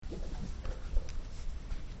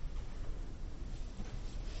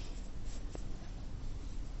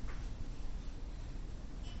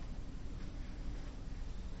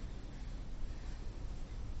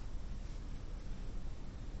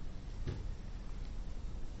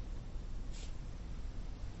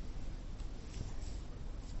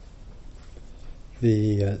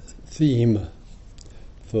The theme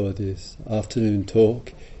for this afternoon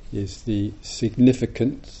talk is the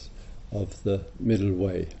significance of the middle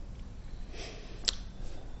way.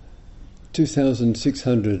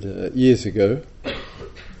 2,600 years ago,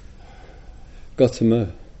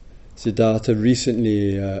 Gautama Siddhartha,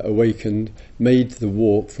 recently awakened, made the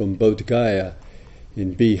walk from Bodh Gaya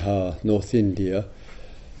in Bihar, North India,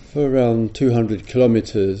 for around 200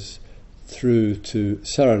 kilometers through to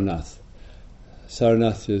Sarnath.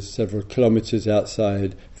 Sarnath is several kilometers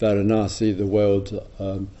outside Varanasi, the world's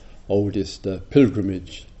oldest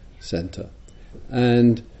pilgrimage center.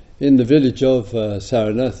 And in the village of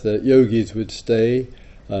Sarnath, the yogis would stay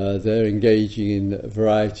there, engaging in a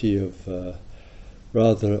variety of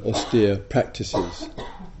rather austere practices.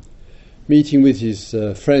 Meeting with his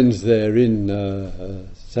friends there in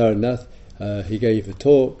Sarnath, he gave a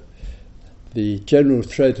talk. The general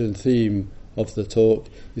thread and theme of the talk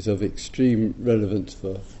is of extreme relevance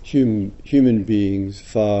for human beings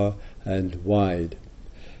far and wide.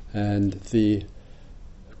 And the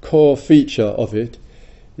core feature of it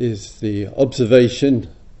is the observation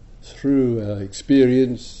through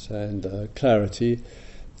experience and clarity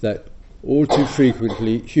that all too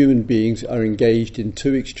frequently human beings are engaged in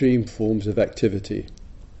two extreme forms of activity.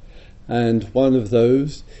 And one of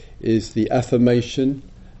those is the affirmation,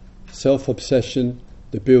 self-obsession,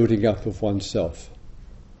 the building up of oneself.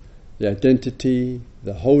 The identity,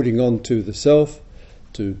 the holding on to the self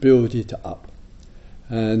to build it up.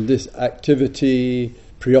 And this activity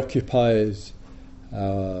preoccupies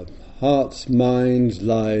our hearts, minds,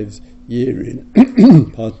 lives, year in,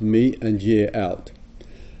 and year out.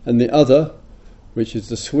 And the other, which is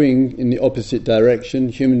the swing in the opposite direction,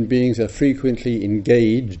 human beings are frequently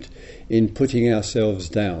engaged in putting ourselves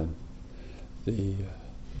down. The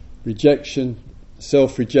rejection,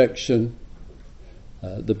 self-rejection,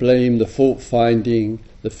 the blame, the fault-finding,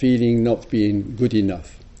 the feeling not being good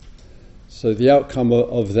enough. So the outcome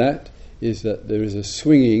of that is that there is a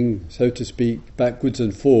swinging, so to speak, backwards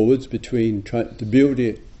and forwards between trying to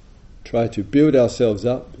build ourselves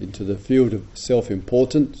up into the field of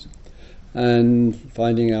self-importance and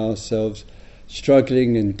finding ourselves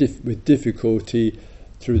struggling and with difficulty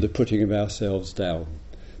through the putting of ourselves down.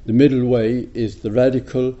 The middle way is the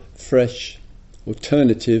radical, fresh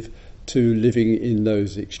alternative to living in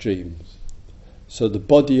those extremes. So the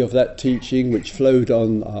body of that teaching, which flowed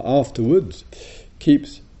on afterwards,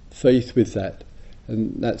 keeps faith with that.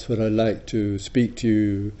 And that's what I'd like to speak to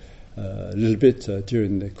you a little bit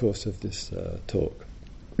during the course of this talk.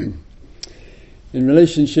 In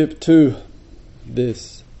relationship to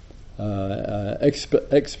this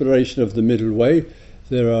exploration of the middle way,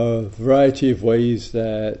 there are a variety of ways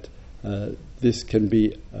that this can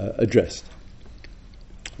be addressed.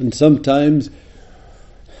 And sometimes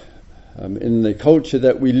in the culture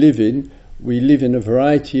that we live in a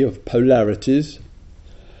variety of polarities,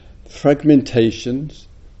 fragmentations,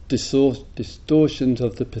 distortions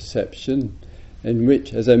of the perception, in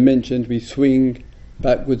which, as I mentioned, we swing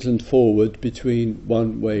backwards and forward between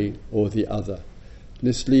one way or the other.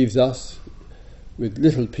 This leaves us with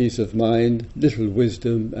little peace of mind, little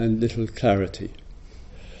wisdom, and little clarity.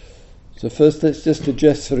 So first, let's just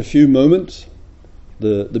address for a few moments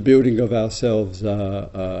the building of ourselves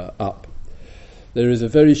up. There is a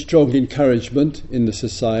very strong encouragement in the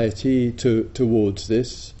society towards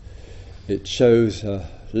this. It shows a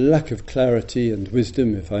lack of clarity and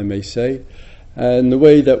wisdom, if I may say, and the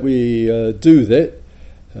way that we do that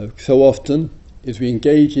so often is we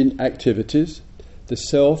engage in activities. The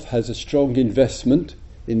self has a strong investment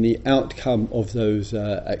in the outcome of those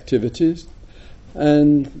activities,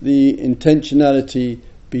 and the intentionality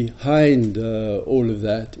behind all of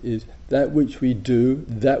that is that which we do,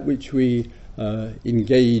 that which we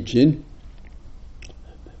engage in.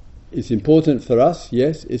 It's important for us,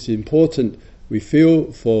 yes, it's important we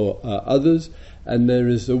feel for others, and there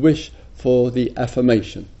is a wish for the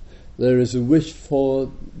affirmation. There is a wish for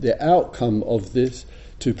the outcome of this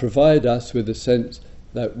to provide us with a sense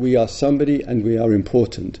that we are somebody and we are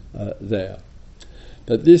important there.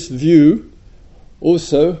 But this view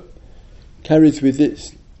also carries with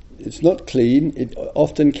it, it's not clean, it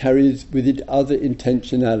often carries with it other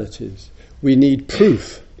intentionalities. We need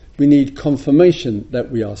proof, we need confirmation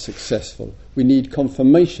that we are successful, we need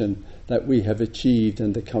confirmation that we have achieved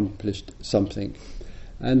and accomplished something.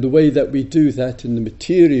 And the way that we do that in the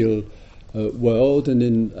material world and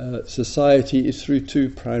in society is through two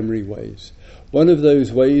primary ways. One of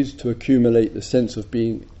those ways to accumulate the sense of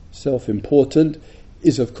being self-important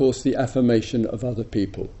is, of course, the affirmation of other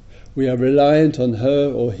people. We are reliant on her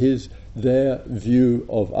or his, their view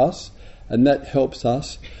of us, and that helps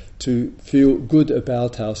us to feel good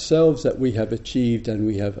about ourselves that we have achieved and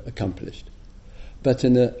we have accomplished. But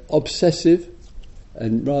in an obsessive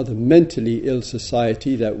and rather mentally ill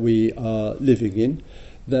society that we are living in,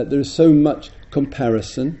 that there is so much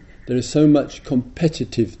comparison, there is so much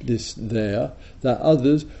competitiveness there, that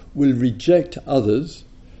others will reject others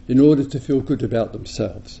in order to feel good about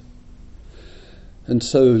themselves. And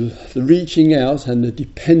so the reaching out and the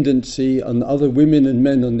dependency on other women and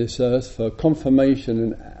men on this earth for confirmation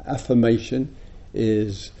and affirmation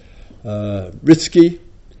is risky.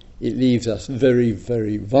 It leaves us very,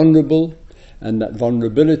 very vulnerable, and that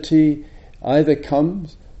vulnerability either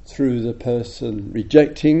comes through the person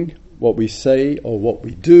rejecting what we say or what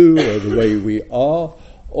we do or the way we are,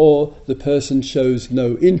 or the person shows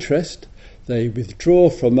no interest, they withdraw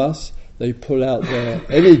from us, they pull out their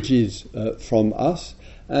energies from us,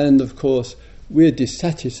 and of course we're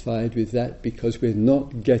dissatisfied with that because we're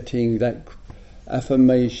not getting that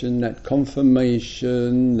affirmation, that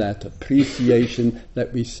confirmation, that appreciation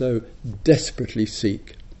that we so desperately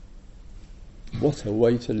seek. What a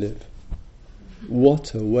way to live.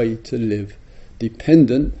 What a way to live,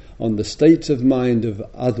 dependent on the states of mind of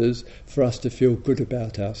others for us to feel good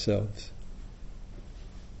about ourselves.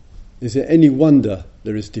 Is it any wonder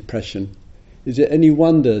there is depression? Is it any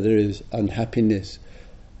wonder there is unhappiness,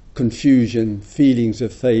 confusion, feelings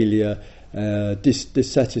of failure,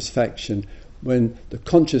 dissatisfaction, when the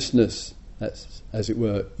consciousness, that's, as it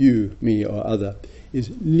were, you, me or other,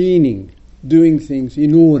 is leaning, doing things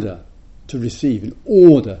in order to receive, in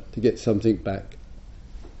order to get something back?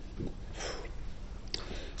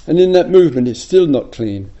 And in that movement it's still not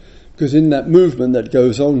clean, because in that movement that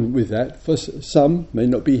goes on with that, for some, may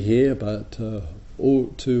not be here, but all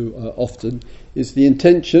too often, is the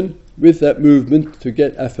intention with that movement to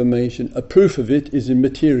get affirmation. A proof of it is in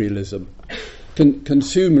materialism.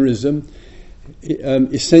 Consumerism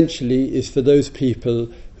essentially is for those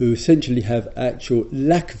people who essentially have actual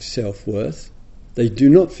lack of self-worth. They do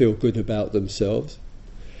not feel good about themselves,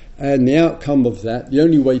 and the outcome of that, the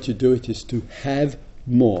only way to do it is to have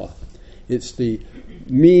more. It's the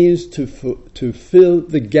means to fill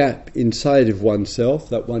the gap inside of oneself,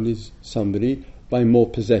 that one is somebody, by more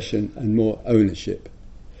possession and more ownership.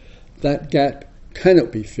 That gap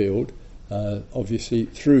cannot be filled, obviously,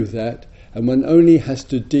 through that, and one only has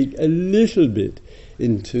to dig a little bit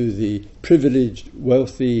into the privileged,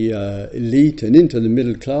 wealthy elite and into the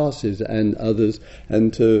middle classes and others,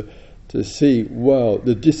 and to see, wow,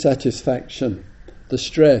 the dissatisfaction, the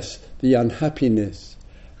stress, the unhappiness,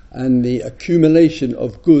 and the accumulation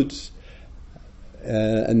of goods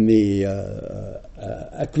and the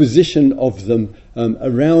acquisition of them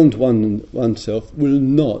around oneself will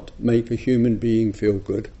not make a human being feel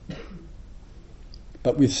good.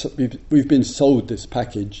 But we've been sold this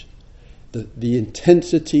package, the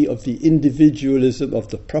intensity of the individualism of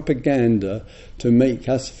the propaganda to make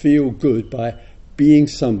us feel good by being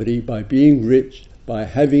somebody, by being rich, by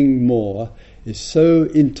having more, is so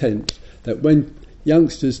intense that when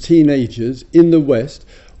youngsters, teenagers in the West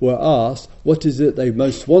were asked what is it they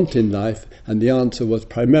most want in life, and the answer was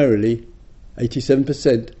primarily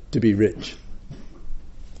 87% to be rich.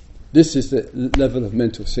 This is the level of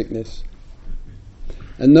mental sickness,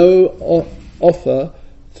 and no offer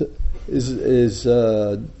is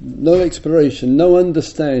no exploration, no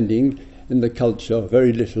understanding in the culture,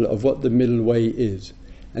 very little, of what the middle way is.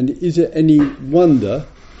 And is it any wonder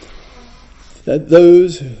that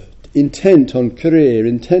those intent on career,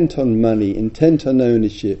 intent on money, intent on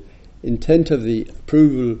ownership, intent of the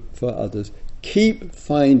approval for others, keep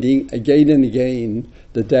finding again and again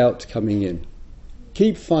the doubts coming in.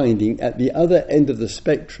 Keep finding at the other end of the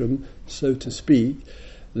spectrum, so to speak,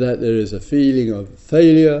 that there is a feeling of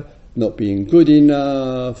failure, not being good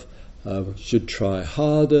enough, should try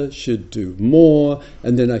harder, should do more,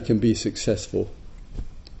 and then I can be successful.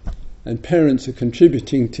 And parents are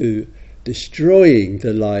contributing to destroying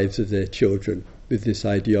the lives of their children with this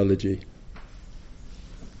ideology.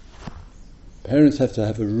 Parents have to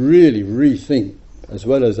have a really rethink, as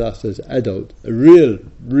well as us as adults, a real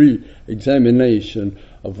re-examination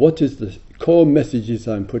of what is the core messages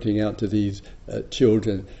I'm putting out to these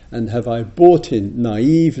children, and have I bought in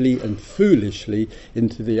naively and foolishly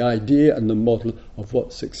into the idea and the model of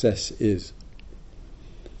what success is.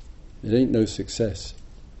 It ain't no success.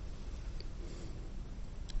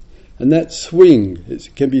 And that swing, it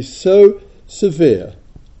can be so severe,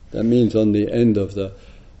 that means on the end of the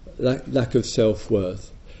lack of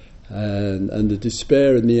self-worth, and the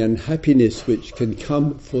despair and the unhappiness which can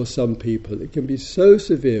come for some people. It can be so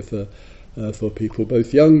severe for people,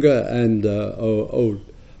 both younger and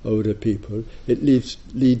older people. It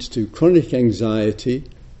leads to chronic anxiety,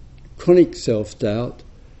 chronic self-doubt,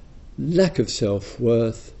 lack of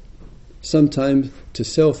self-worth, sometimes to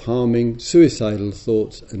self-harming, suicidal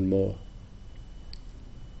thoughts and more.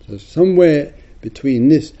 So somewhere between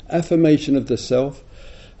this affirmation of the self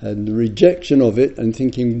and the rejection of it and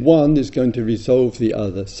thinking one is going to resolve the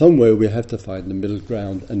other, somewhere we have to find the middle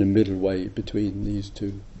ground and the middle way between these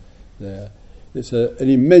two there. It's an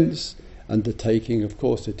immense undertaking, of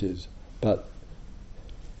course it is, but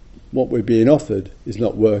what we're being offered is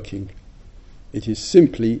not working. It is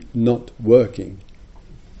simply not working.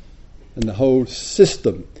 And the whole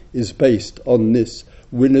system is based on this: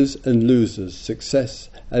 winners and losers, success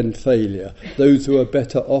and failure, those who are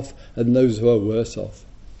better off and those who are worse off.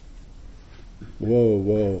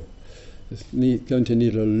 Whoa. It's going to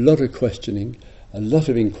need a lot of questioning, a lot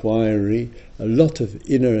of inquiry, a lot of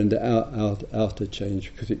inner and outer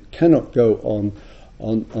change, because it cannot go on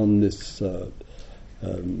this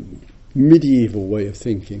medieval way of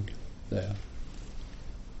thinking there.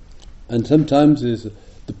 And sometimes there's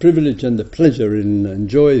the privilege and the pleasure and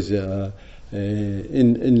joys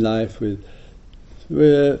in life with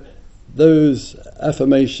where those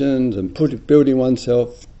affirmations and putting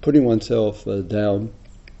oneself down,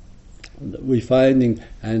 we finding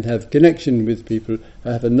and have connection with people who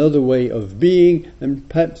have another way of being, and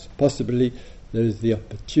perhaps possibly there is the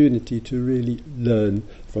opportunity to really learn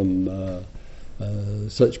from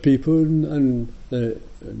such people and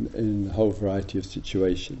in a whole variety of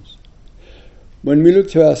situations. When we look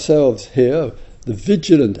to ourselves here, the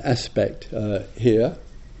vigilant aspect here,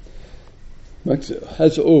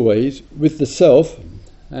 as always, with the self,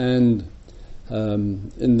 and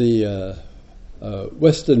in the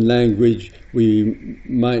Western language we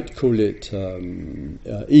might call it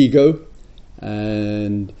ego,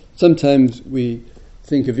 and sometimes we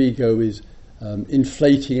think of ego as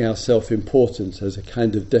inflating our self-importance as a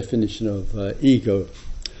kind of definition of ego.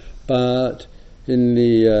 But in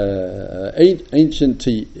the ancient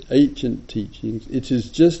teachings, it is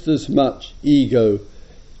just as much ego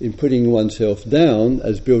in putting oneself down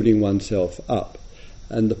as building oneself up.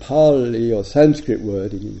 And the Pali or Sanskrit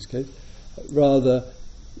word in this case rather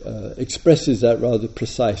expresses that rather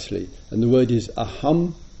precisely. And the word is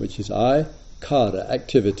aham, which is I, kara,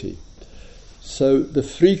 activity. So the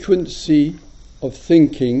frequency of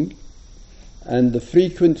thinking and the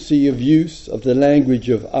frequency of use of the language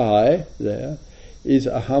of I there is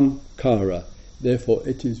aham kara. Therefore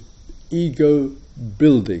it is ego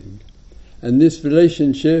building. And this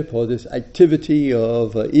relationship or this activity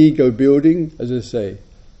of ego building, as I say,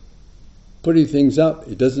 putting things up,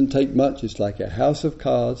 it doesn't take much. It's like a house of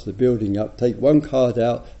cards, the building up. Take one card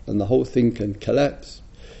out and the whole thing can collapse.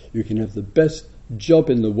 You can have the best job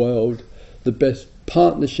in the world, the best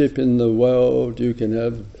partnership in the world, you can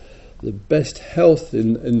have the best health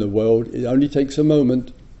in the world. It only takes a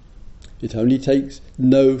moment. It only takes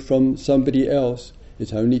no from somebody else.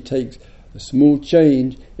 It only takes a small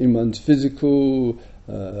change in one's physical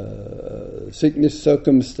sickness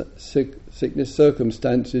circumstances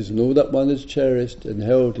and all that one has cherished and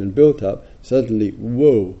held and built up. Suddenly,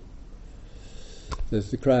 whoa,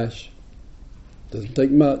 there's the crash. Doesn't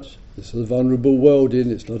take much. This is a vulnerable world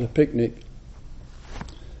it's not a picnic.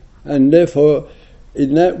 And therefore,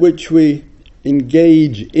 in that which we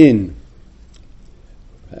engage in,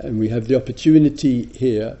 and we have the opportunity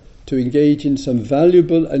here to engage in some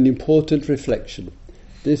valuable and important reflection.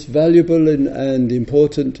 This valuable and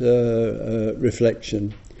important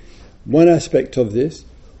reflection, one aspect of this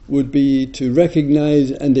would be to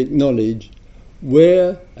recognize and acknowledge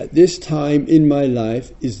where at this time in my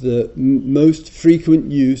life is the most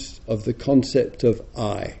frequent use of the concept of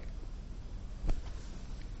I.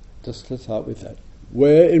 Just let's start with that.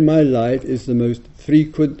 Where in my life is the most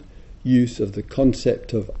frequent use of the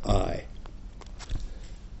concept of I?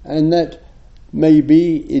 And that may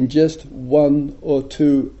be in just one or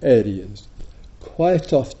two areas.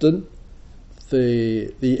 Quite often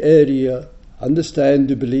the area,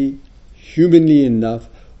 understandably, humanly enough,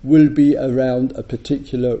 will be around a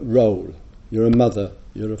particular role. You're a mother,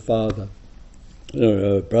 you're a father,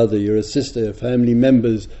 you're a brother, you're a sister, family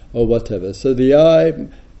members or whatever. So the I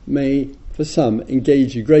may, for some,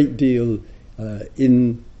 engage a great deal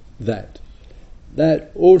in that.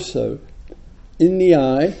 That also, in the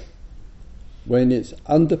I, when it's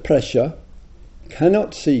under pressure,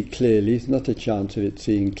 cannot see clearly, there's not a chance of it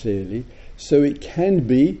seeing clearly, so it can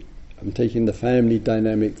be, I'm taking the family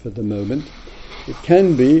dynamic for the moment, it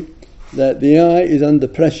can be that the I is under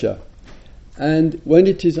pressure, and when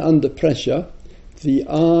it is under pressure, the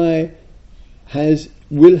I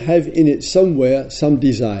will have in it somewhere some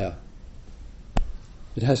desire.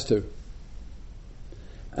 It has to.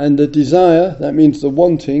 And the desire, that means the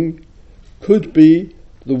wanting, could be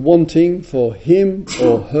the wanting for him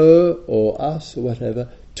or her or us or whatever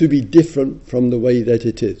to be different from the way that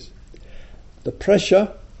it is. The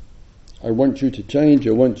pressure, I want you to change,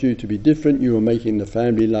 I want you to be different, you are making the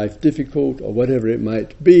family life difficult, or whatever it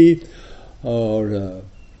might be, or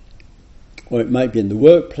it might be in the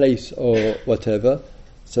workplace or whatever.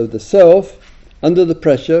 So the self, under the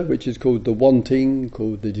pressure, which is called the wanting,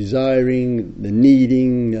 called the desiring, the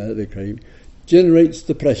needing, the craving, generates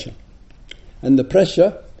the pressure. And the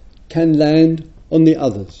pressure can land on the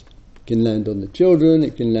others. It can land on the children,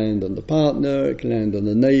 it can land on the partner, it can land on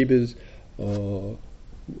the neighbours, or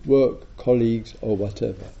work colleagues, or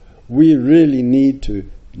whatever. We really need to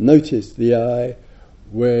notice the I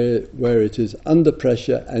where it is under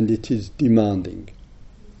pressure and it is demanding.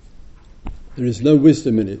 There is no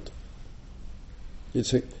wisdom in it.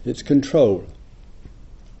 It's control.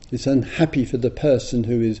 It's unhappy for the person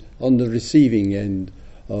who is on the receiving end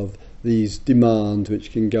of these demands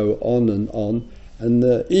which can go on. And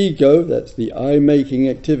the ego, that's the I-making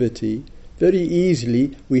activity, very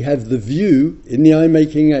easily we have the view in the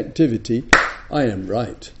I-making activity, I am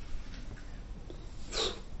right.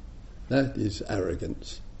 That is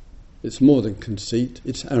arrogance. It's more than conceit,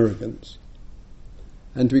 it's arrogance.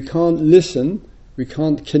 And we can't listen, we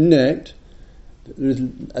can't connect. There is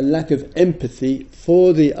a lack of empathy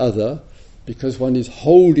for the other because one is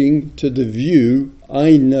holding to the view,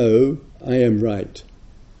 I know I am right.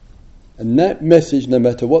 And that message, no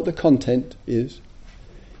matter what the content is,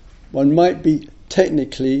 one might be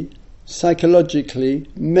technically, psychologically,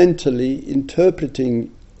 mentally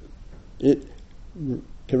interpreting it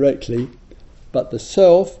correctly, but the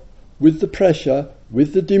self, with the pressure,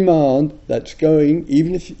 with the demand that's going,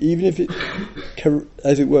 even if it,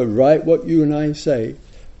 as it were, right what you and I say,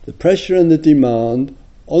 the pressure and the demand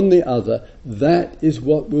on the other, that is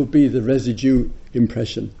what will be the residue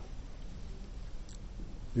impression.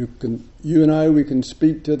 You and I, we can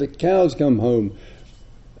speak till the cows come home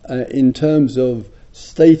in terms of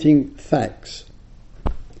stating facts.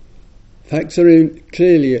 Facts are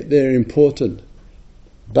clearly they're important,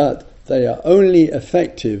 but they are only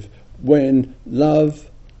effective when love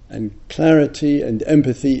and clarity and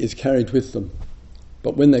empathy is carried with them.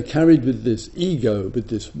 But when they're carried with this ego, with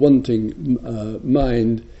this wanting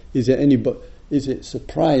mind, is it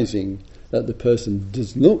surprising that the person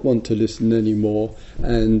does not want to listen anymore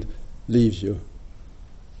and leaves you?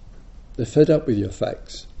 They're fed up with your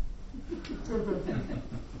facts.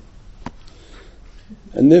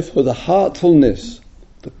 And therefore the heartfulness,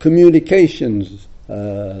 the communications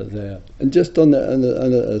there. And just on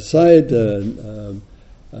a side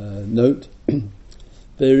note,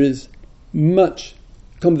 there is much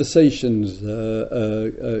conversations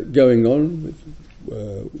going on with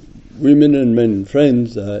women and men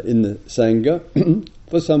friends in the Sangha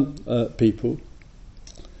for some people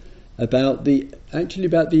about the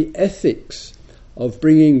ethics of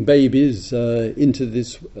bringing babies into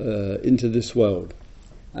this world.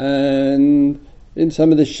 And in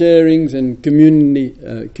some of the sharings and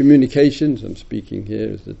communications, I'm speaking here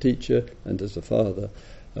as a teacher and as a father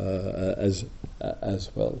as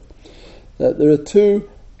well, that there are two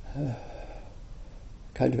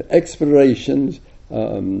kind of explorations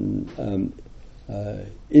in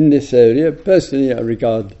this area. Personally, I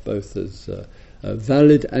regard both as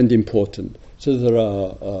valid and important. So there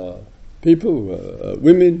are people,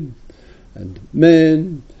 women and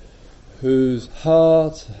men, whose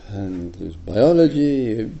heart and whose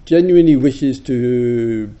biology genuinely wishes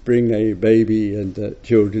to bring a baby and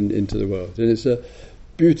children into the world. And it's a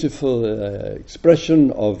beautiful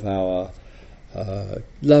expression of our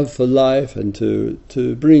love for life and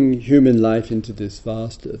to bring human life into this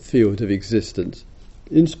vast field of existence,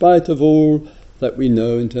 in spite of all that we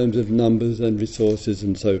know in terms of numbers and resources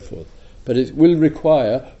and so forth. But it will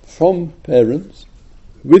require from parents,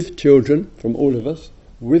 with children, from all of us,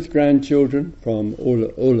 with grandchildren, from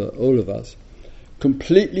all of us,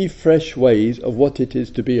 completely fresh ways of what it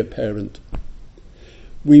is to be a parent.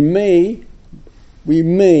 We may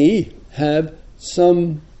have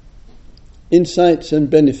some insights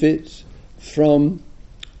and benefits from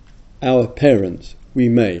our parents. We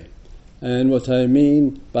may. And what I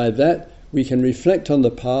mean by that, we can reflect on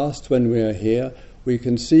the past when we are here. We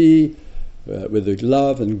can see with the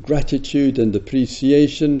love and gratitude and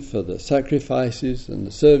appreciation for the sacrifices and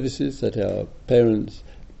the services that our parents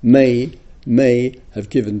may have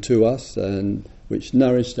given to us and which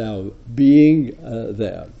nourished our being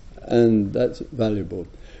there. And that's valuable.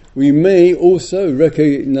 We may also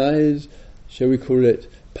recognize, shall we call it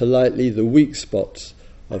politely, the weak spots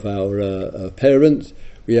of our parents.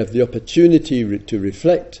 We have the opportunity to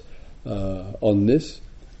reflect on this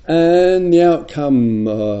And the outcome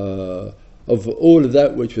of all of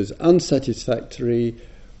that, which was unsatisfactory,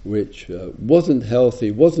 which wasn't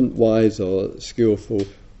healthy, wasn't wise or skillful,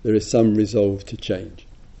 there is some resolve to change.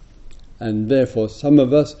 And therefore some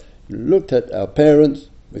of us looked at our parents,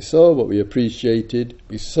 we saw what we appreciated,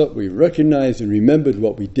 we recognised and remembered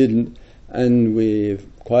what we didn't, and we've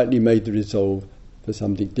quietly made the resolve for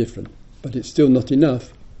something different. But it's still not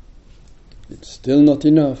enough. It's still not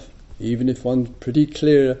enough, even if one's pretty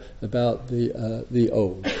clear about the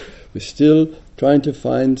old. We're still trying to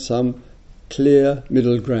find some clear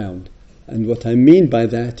middle ground. And what I mean by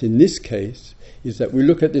that in this case is that we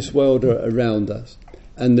look at this world around us,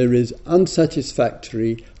 and there is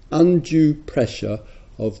unsatisfactory, undue pressure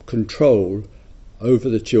of control over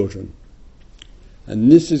the children.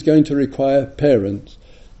 And this is going to require parents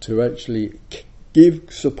to actually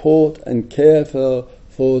give support and care for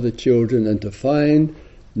the children, and to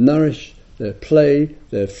nourish their play,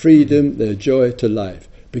 their freedom, their joy to life,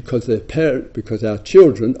 because our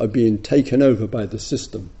children are being taken over by the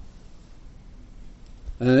system.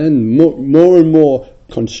 And more and more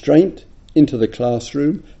constraint into the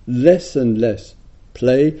classroom, less and less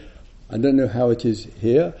play. I don't know how it is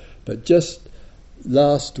here, but just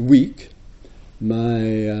last week,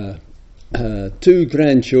 my two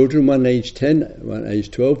grandchildren, one age 10, one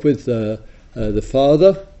age 12, with the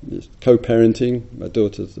father, co-parenting. My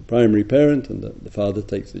daughter's the primary parent, and the father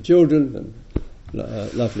takes the children, and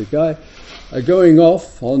lovely guy, are going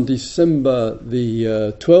off on December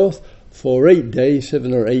the 12th for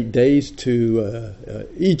 7 or 8 days to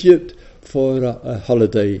Egypt for a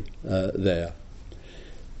holiday there.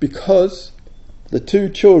 Because the two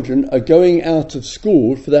children are going out of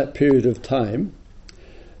school for that period of time,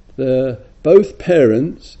 both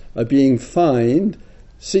parents are being fined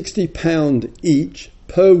 £60 each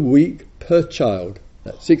per week per child.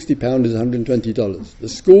 That £60 is $120. The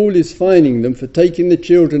school is fining them for taking the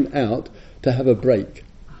children out to have a break,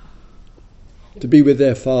 to be with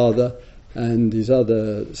their father and his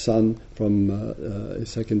other son from his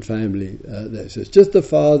second family there. So it's just the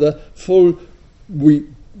father, full week,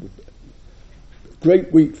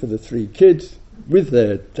 great week for the three kids with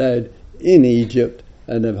their dad in Egypt,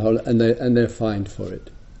 and they're fined for it.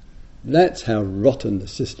 That's how rotten the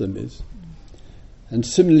system is. And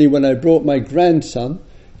similarly, when I brought my grandson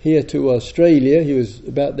here to Australia, he was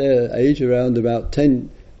about their age, around about 10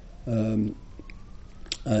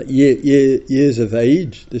 years of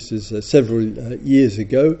age. This is several years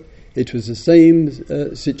ago. It was the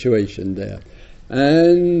same situation there.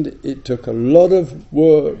 And it took a lot of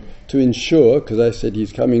work to ensure, because I said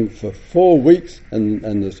he's coming for 4 weeks, and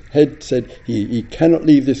the head said he cannot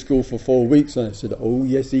leave this school for 4 weeks. And I said, oh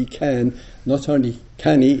yes he can. Not only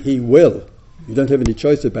can he will. You don't have any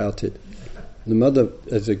choice about it. The mother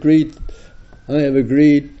has agreed, I have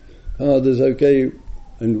agreed, father's okay,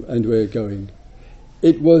 and we're going.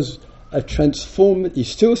 It was a transformative, he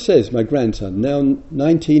still says, my grandson, now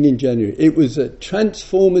 19 in January, it was a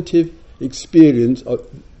transformative experience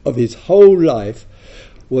of his whole life,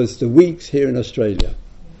 was the weeks here in Australia.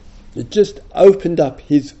 It just opened up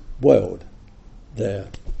his world there,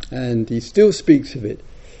 and he still speaks of it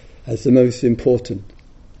as the most important.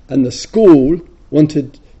 And the school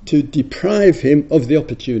wanted to deprive him of the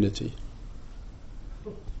opportunity.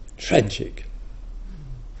 Tragic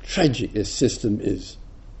this system is.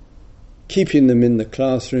 Keeping them in the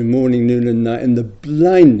classroom morning, noon and night, and the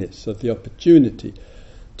blindness of the opportunity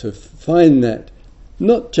to find that,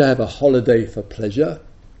 not to have a holiday for pleasure,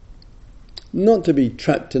 not to be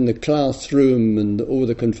trapped in the classroom and all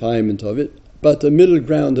the confinement of it, but a middle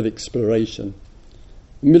ground of exploration,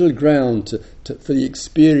 middle ground for the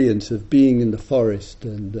experience of being in the forest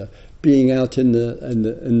and being out in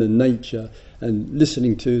the nature and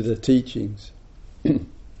listening to the teachings.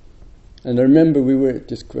 And I remember we were,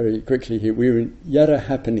 just very quickly here, we were in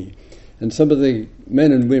Yarrahapini, and some of the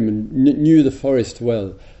men and women knew the forest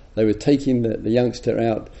well. They were taking the youngster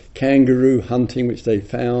out kangaroo hunting, which they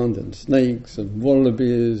found, and snakes and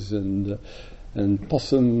wallabies and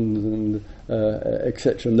possums and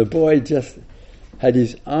etc. And the boy just had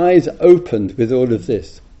his eyes opened with all of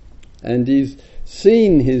this, and he's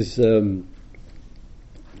seen his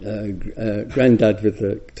granddad with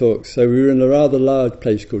the talks. So we were in a rather large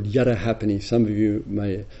place called Yarrahapini. Some of you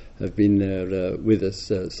may have been there with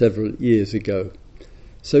us several years ago.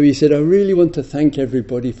 So he said, I really want to thank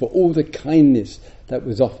everybody for all the kindness that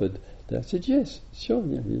was offered. I said, yes, sure.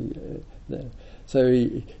 Yeah, so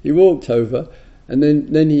he walked over, and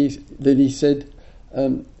then he said,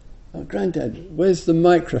 "Oh, Granddad, where's the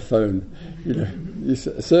microphone?" You know, a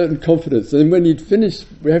certain confidence. And when he'd finished,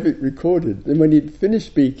 we have it recorded, and when he'd finished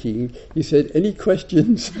speaking, he said, "Any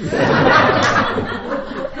questions?"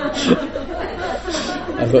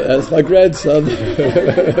 I thought, that's my grandson.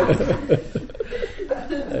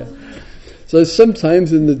 So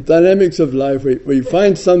sometimes in the dynamics of life, we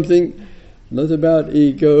find something not about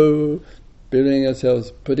ego, putting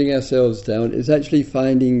ourselves down. It's actually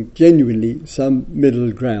finding genuinely some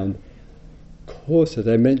middle ground. Of course, as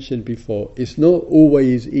I mentioned before, it's not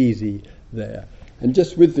always easy there. And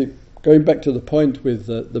just going back to the point with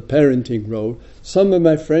the parenting role, some of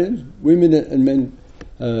my friends, women and men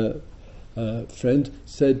friends,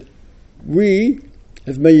 said, we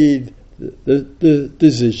have made the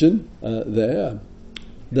decision there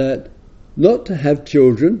that not to have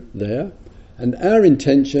children there, and our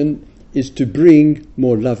intention is to bring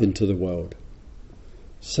more love into the world.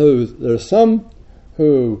 So there are some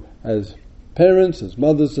who, as parents, as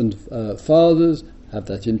mothers and fathers, have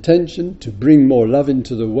that intention to bring more love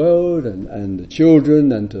into the world and the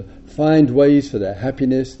children, and to find ways for their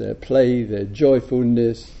happiness, their play, their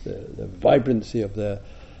joyfulness, the vibrancy of their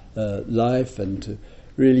life, and to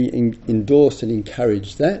really endorse and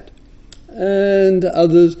encourage that. And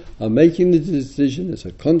others are making the decision, it's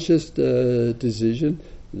a conscious decision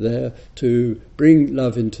there, to bring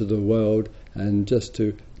love into the world and just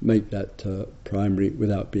to make that primary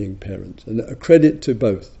without being parents. And a credit to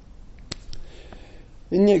both.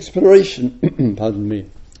 In the exploration,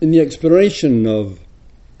 in the exploration of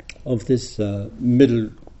this middle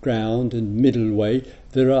ground and middle way,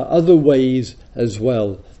 there are other ways as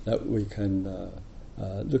well that we can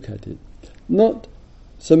look at it. Not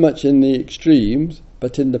so much in the extremes,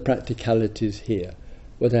 but in the practicalities here.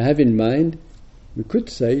 What I have in mind, we could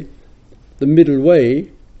say, the middle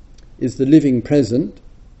way is the living present,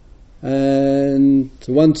 and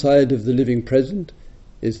to one side of the living present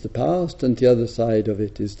is the past, and the other side of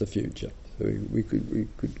it is the future. So we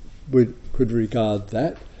could regard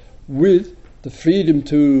that with the freedom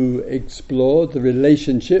to explore the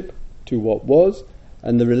relationship to what was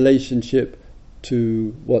and the relationship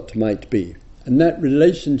to what might be. And that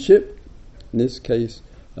relationship, in this case,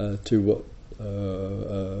 to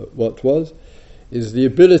what was, is the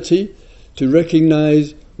ability to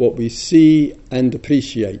recognize what we see and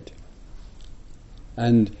appreciate,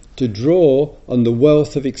 and to draw on the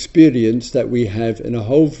wealth of experience that we have in a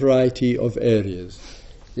whole variety of areas.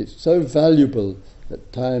 It's so valuable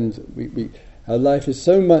at times. Our life is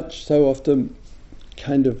so often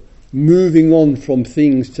kind of moving on from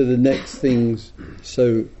things to the next things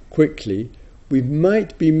so quickly. We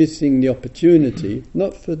might be missing the opportunity,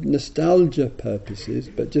 not for nostalgia purposes,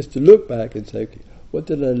 but just to look back and say, okay, what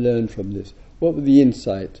did I learn from this? What were the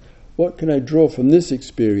insights? What can I draw from this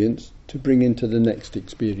experience to bring into the next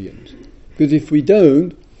experience? Because if we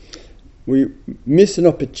don't, we miss an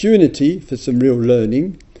opportunity for some real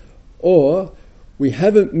learning, or we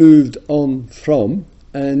haven't moved on from,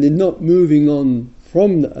 and in not moving on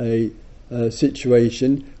from a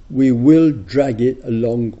situation, we will drag it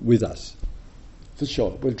along with us. For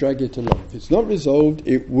sure, we'll drag it along. If it's not resolved,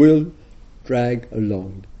 it will drag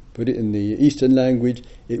along. Put it in the Eastern language,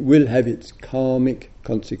 it will have its karmic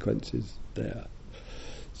consequences there.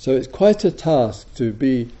 So it's quite a task to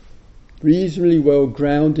be reasonably well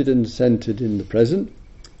grounded and centred in the present.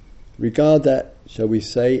 Regard that, shall we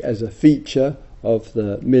say, as a feature of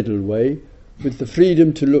the middle way, with the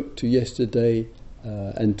freedom to look to yesterday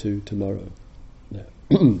and to tomorrow. Yeah.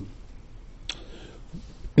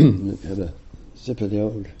 Let's have a sip of the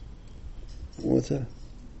old water.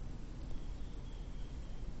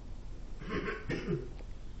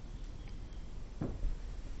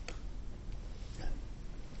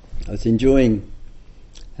 I was enjoying,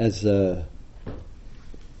 at the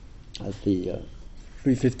 3:15,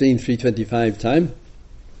 3:25 time,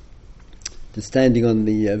 just standing on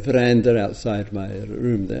the veranda outside my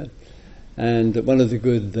room there, and one of the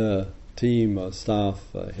good team or staff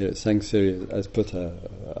here at Sanctuary has put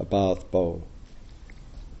a bath bowl,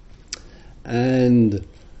 and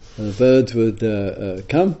the birds would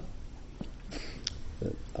come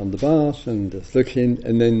on the bath and look in,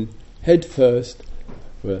 and then head first,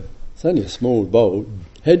 it's only a small bowl,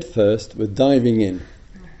 head first were diving in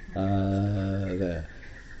there,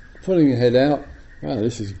 pulling the head out. Wow,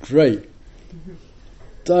 this is great.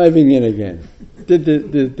 Diving in again. Did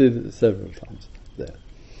it several times there.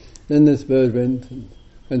 Then this bird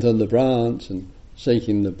went on the branch and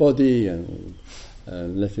shaking the body and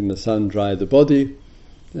letting the sun dry the body.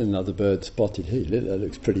 Then another bird spotted, hey, that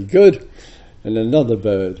looks pretty good. And another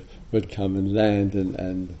bird would come and land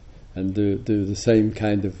and do the same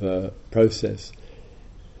kind of process.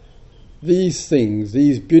 these things,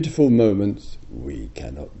 these beautiful moments, we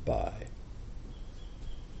cannot buy.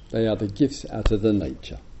 They are the gifts out of the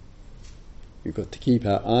nature. We've got to keep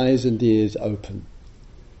our eyes and ears open.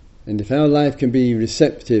 And if our life can be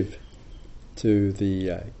receptive to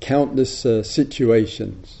the countless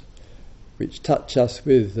situations which touch us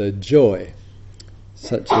with joy,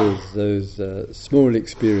 such as those small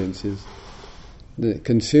experiences, the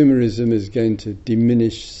consumerism is going to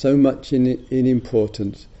diminish so much in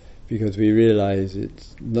importance, because we realise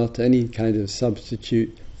it's not any kind of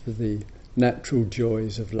substitute for the natural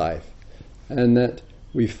joys of life, and that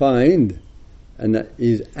we find, and that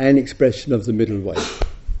is an expression of the middle way.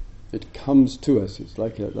 It comes to us. It's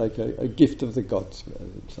like a gift of the gods,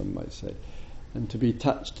 some might say, and to be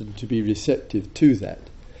touched and to be receptive to that,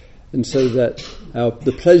 and so that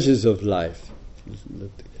the pleasures of life, the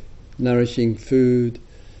nourishing food,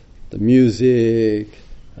 the music,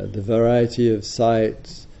 the variety of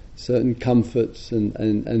sights, certain comforts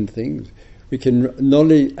and things, we can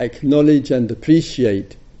acknowledge and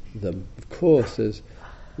appreciate them. Of course, there's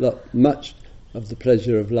much of the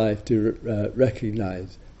pleasure of life to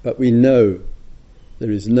recognise, but we know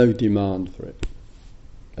there is no demand for it.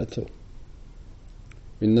 That's all.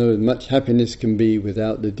 We know much happiness can be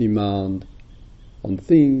without the demand on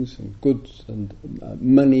things and goods and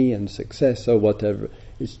money and success or whatever.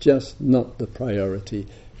 It's just not the priority,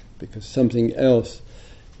 because something else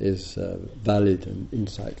is valid and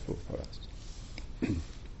insightful for us.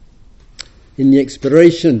 In the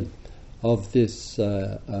exploration of this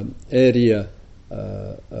area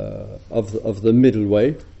of the middle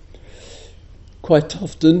way, quite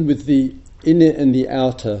often with the inner and the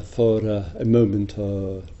outer for a moment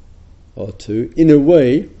or two, in a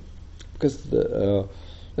way, because the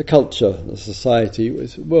culture, the society,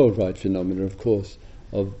 is a worldwide phenomenon, of course,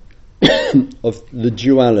 of of the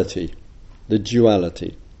duality.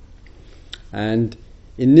 And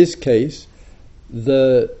in this case,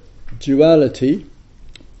 the duality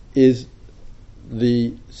is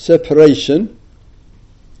the separation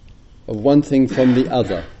of one thing from the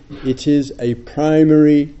other. It is a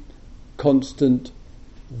primary, constant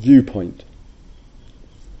viewpoint.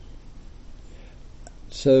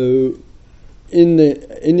 So, in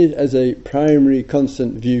it as a primary,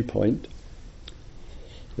 constant viewpoint,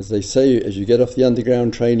 as they say, as you get off the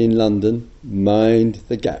underground train in London, mind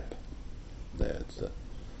the gap. That's the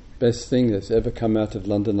best thing that's ever come out of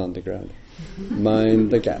London Underground.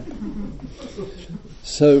 Mind the gap.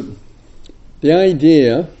 So, the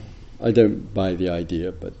idea, I don't buy the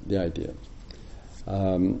idea, but the idea,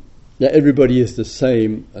 that everybody is the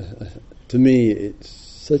same, to me it's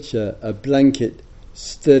such a blanket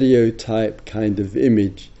stereotype kind of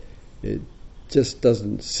image. It just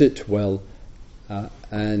doesn't sit well,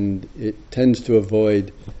 and it tends to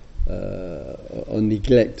avoid or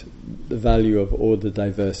neglect the value of all the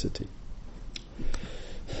diversity.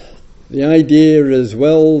 The idea as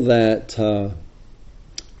well that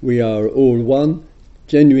we are all one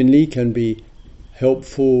genuinely can be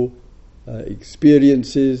helpful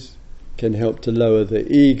experiences, can help to lower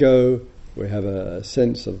the ego. We have a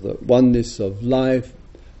sense of the oneness of life.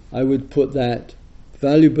 I would put that,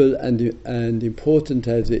 valuable and important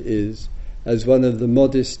as it is, as one of the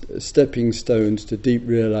modest stepping stones to deep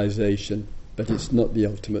realization, but it's not the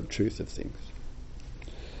ultimate truth of things.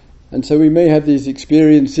 And so we may have these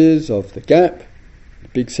experiences of the gap,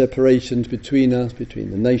 big separations between us, between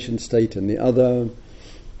the nation state and the other,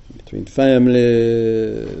 between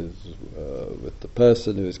families, with the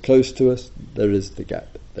person who is close to us. There is the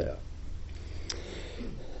gap there.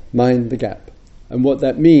 Mind the gap. And what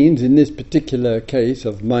that means in this particular case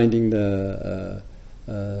of minding the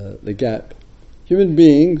gap, human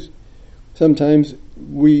beings, sometimes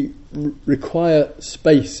we require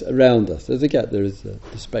space around us. There's a gap, there is the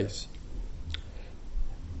space.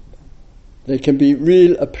 There can be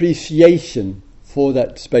real appreciation for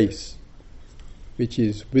that space which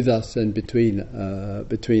is with us and between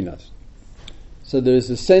us. So there is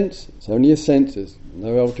a sense, it's only a sense, there's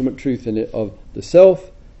no ultimate truth in it, of the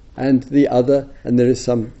self and the other, and there is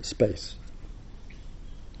some space.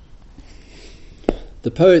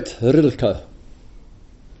 The poet Rilke,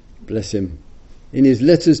 bless him, in his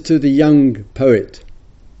letters to the young poet,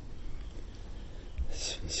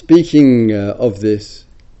 speaking of this,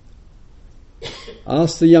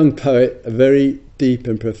 asked the young poet a very deep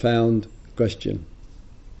and profound question.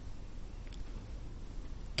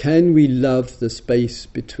 Can we love the space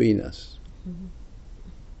between us? Mm-hmm.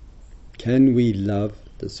 Can we love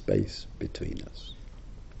the space between us?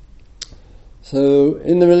 So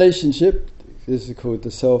in the relationship, this is called the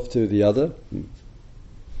self to the other,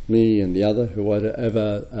 me and the other,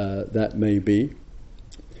 whatever that may be,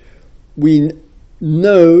 we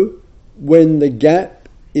know when the gap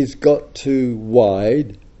is got too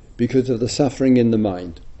wide because of the suffering in the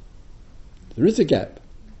mind. There is a gap.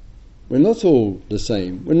 We're not all the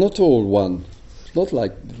same. We're not all one. It's not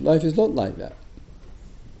like life is not like that.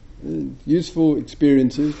 Useful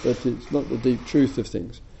experiences, but it's not the deep truth of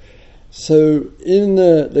things. So in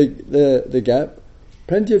the gap,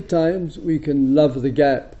 plenty of times we can love the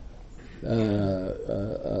gap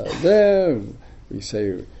there. We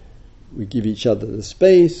say we give each other the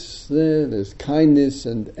space there. There's kindness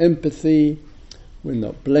and empathy. We're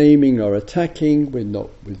not blaming or attacking. We're not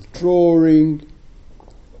withdrawing.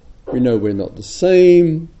 We know we're not the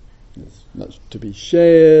same. There's much to be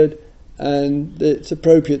shared, and it's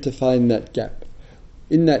appropriate to find that gap.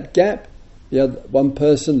 In that gap, the other one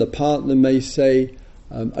person, the partner, may say,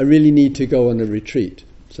 "I really need to go on a retreat."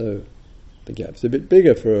 So the gap's a bit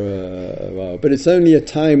bigger for a while, but it's only a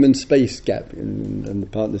time and space gap. And the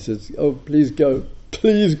partner says, "Oh, please go,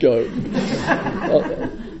 please go.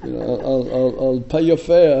 I'll pay your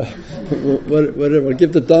fare, whatever. I'll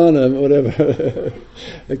give the dana, whatever,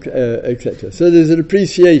 etc." So there's an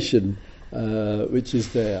appreciation which is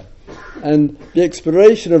there, and the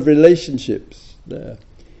exploration of relationships there.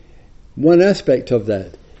 One aspect of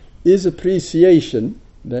that is appreciation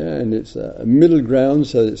there, and it's a middle ground,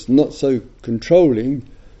 so it's not so controlling,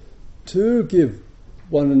 to give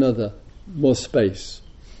one another more space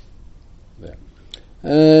there,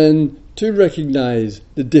 and to recognise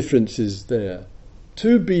the differences there,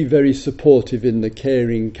 to be very supportive in the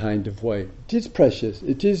caring kind of way. It is precious,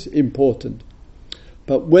 it is important,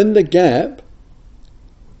 but when the gap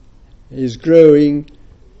is growing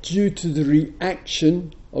due to the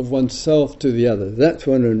reaction of oneself to the other, that's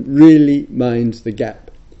when one really minds the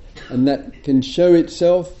gap. And that can show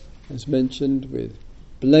itself, as mentioned, with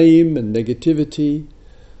blame and negativity,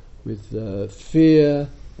 with fear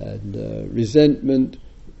and resentment,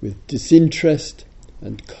 with disinterest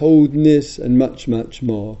and coldness and much, much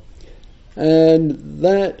more. And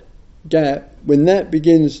that gap, when that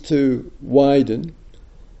begins to widen,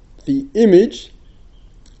 the image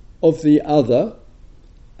of the other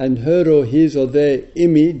and her or his or their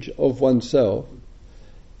image of oneself,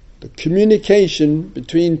 the communication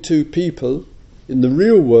between two people in the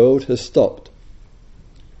real world has stopped.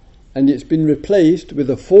 And it's been replaced with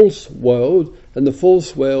a false world, and the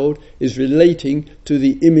false world is relating to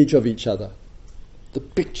the image of each other, the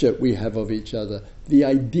picture we have of each other, the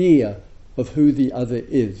idea of who the other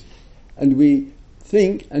is. And we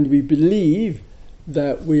think and we believe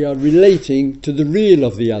that we are relating to the real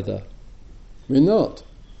of the other. We're not.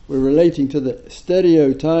 We're relating to the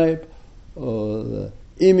stereotype or the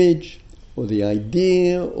image or the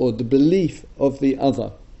idea or the belief of the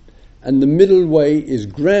other. And the middle way is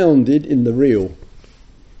grounded in the real,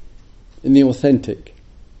 in the authentic.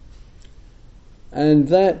 And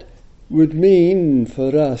that would mean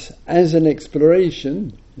for us, as an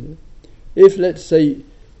exploration, if, let's say,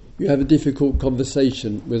 you have a difficult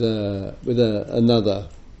conversation with another,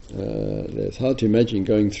 it's hard to imagine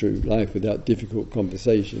going through life without difficult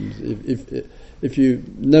conversations. If you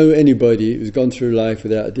know anybody who's gone through life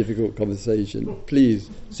without a difficult conversation, please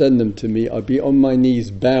send them to me. I'll be on my knees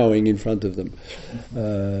bowing in front of them,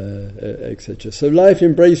 etc. So life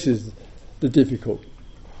embraces the difficult.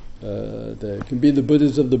 There can be the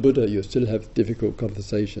Buddhas of the Buddha. You'll still have difficult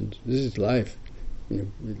conversations. This is life.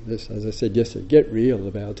 As I said yesterday, get real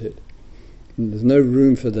about it. And there's no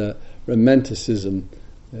room for the romanticism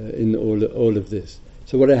in all of this.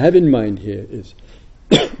 So what I have in mind here is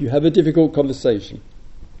you have a difficult conversation.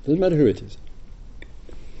 Doesn't matter who it is.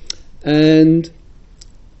 And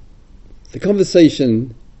the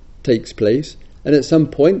conversation takes place, and at some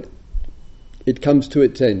point it comes to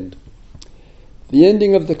its end. The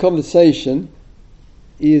ending of the conversation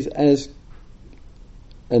is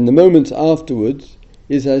and the moments afterwards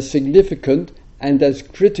is as significant and as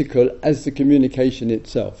critical as the communication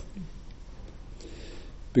itself.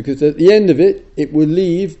 Because at the end of it, it will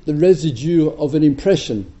leave the residue of an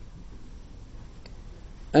impression.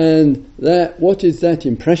 And what is that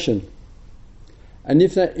impression? And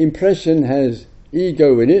if that impression has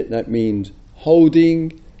ego in it, that means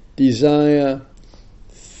holding, desire,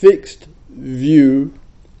 fixed view,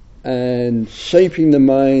 and shaping the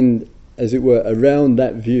mind, as it were, around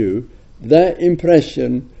that view, that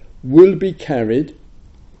impression will be carried.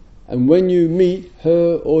 And when you meet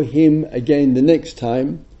her or him again the next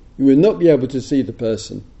time, you will not be able to see the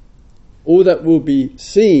person. All that will be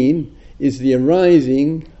seen is the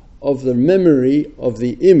arising of the memory of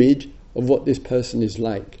the image of what this person is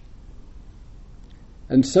like.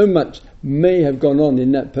 And so much may have gone on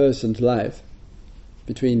in that person's life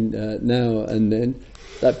between now and then,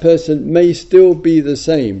 that person may still be the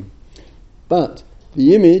same, but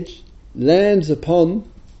the image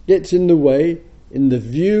gets in the way in the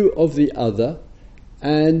view of the other,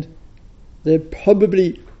 and they'll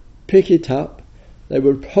probably pick it up, they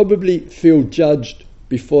will probably feel judged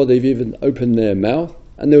before they've even opened their mouth,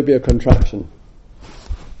 and there'll be a contraction.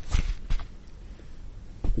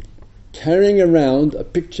 Carrying around a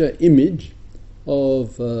picture image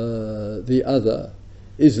of the other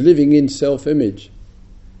is living in self-image.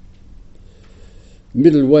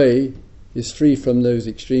 Middle way is free from those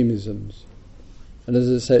extremisms. And as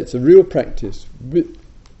I say, it's a real practice.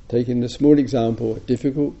 Taking the small example, a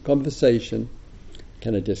difficult conversation,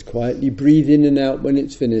 can I just quietly breathe in and out when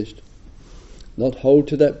it's finished? Not hold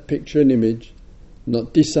to that picture and image,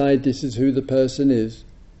 not decide this is who the person is,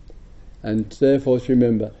 and therefore to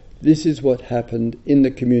remember, this is what happened in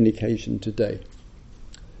the communication today.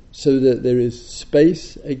 So that there is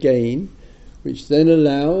space again, which then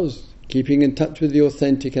allows, keeping in touch with the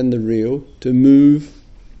authentic and the real, to move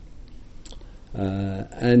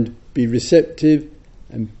and be receptive,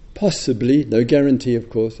 and possibly, no guarantee of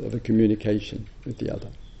course, of a communication with the other.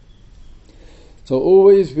 So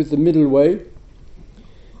always with the middle way,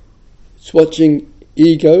 it's watching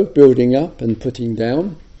ego building up and putting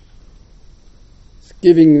down, it's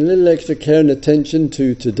giving a little extra care and attention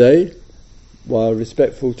to today, while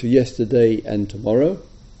respectful to yesterday and tomorrow.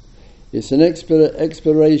 It's an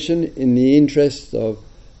exploration in the interests of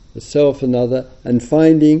the self and other, and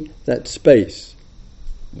finding that space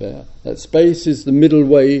there. That space is the middle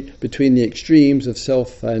way between the extremes of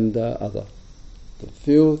self and other. To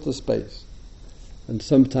feel the space. And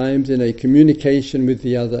sometimes in a communication with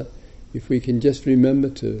the other, if we can just remember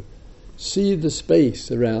to see the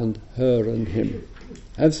space around her and him,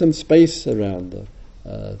 have some space around them,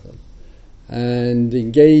 and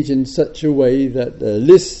engage in such a way that the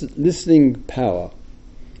listening power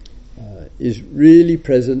is really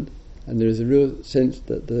present, and there is a real sense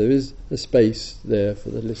that there is a space there for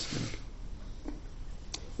the listening.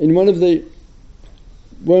 In one of the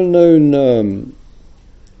well-known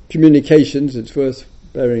communications, it's worth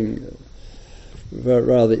bearing a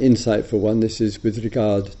rather insightful one. This is with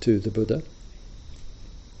regard to the Buddha.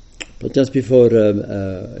 But just before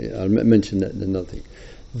I'll mention that another thing,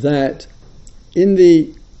 that in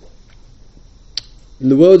the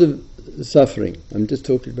world of suffering, I'm just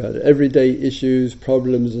talking about everyday issues,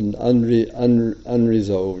 problems, and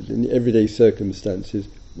unresolved in everyday circumstances,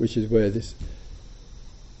 which is where this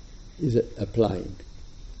is applying.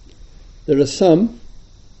 There are some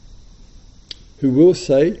who will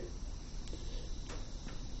say,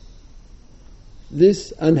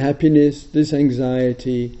 this unhappiness, this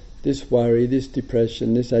anxiety, this worry, this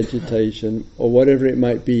depression, this agitation, or whatever it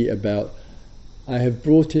might be about, I have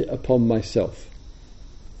brought it upon myself.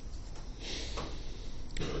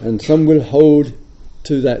 And some will hold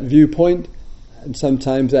to that viewpoint, and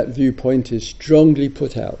sometimes that viewpoint is strongly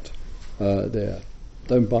put out there.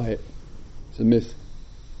 Don't buy it. It's a myth.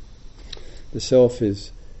 The self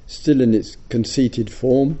is still in its conceited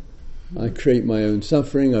form. I create my own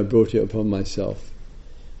suffering, I brought it upon myself.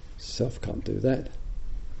 Self can't do that.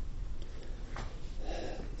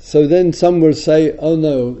 So then some will say, oh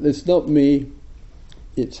no, it's not me,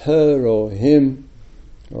 it's her or him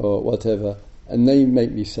or whatever, and they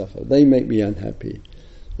make me suffer, they make me unhappy,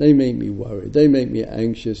 they make me worried, they make me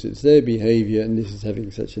anxious, it's their behaviour and this is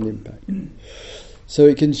having such an impact. So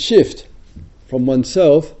it can shift from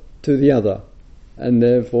oneself to the other, and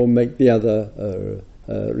therefore make the other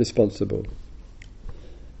responsible.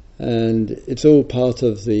 And it's all part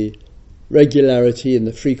of the regularity and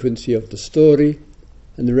the frequency of the story,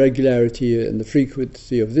 and the regularity and the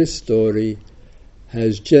frequency of this story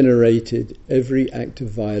has generated every act of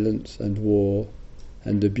violence and war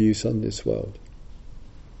and abuse on this world.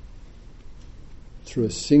 Through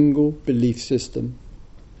a single belief system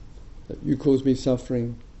that you cause me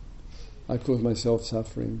suffering, I cause myself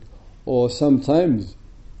suffering, or sometimes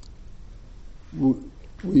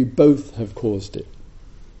we both have caused it.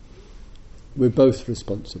 We're both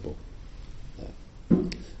responsible.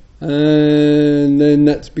 And then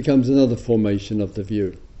that becomes another formation of the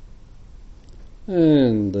view.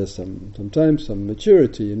 And there's sometimes some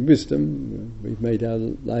maturity and wisdom. We've made our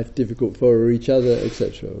life difficult for each other,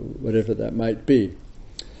 etc., whatever that might be.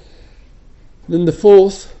 Then the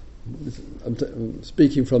fourth, I'm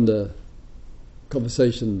speaking from the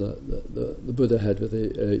conversation that the Buddha had with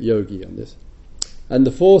the yogi on this. And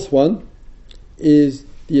the fourth one is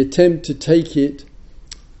the attempt to take it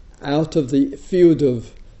out of the field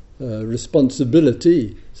of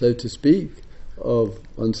responsibility, so to speak, of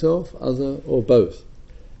oneself, other, or both.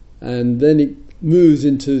 And then moves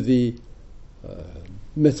into the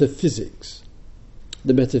metaphysics.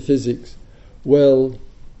 The metaphysics, well,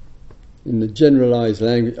 in the generalized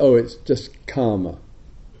language, it's just karma.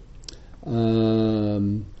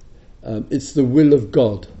 It's the will of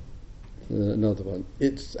God. Another one.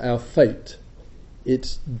 It's our fate.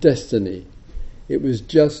 It's destiny. It was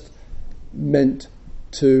just meant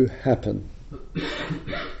to happen.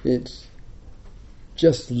 It's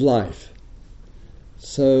just life.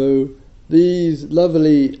 So these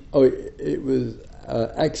lovely, it was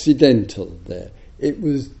accidental there. It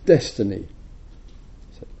was destiny.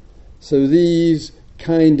 So these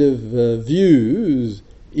kind of views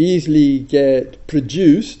easily get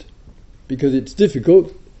produced because it's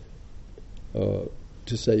difficult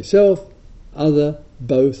to say self, other,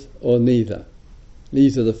 both, or neither.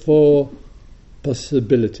 These are the four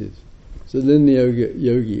possibilities. So then the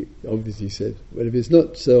yogi obviously said, well, if it's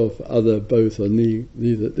not self, other, both, or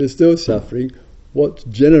neither, there's still suffering. What's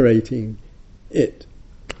generating it?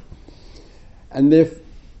 And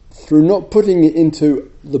through not putting it into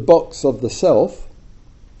the box of the self,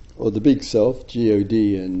 or the big self,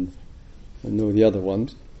 G-O-D and all the other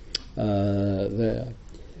ones, there,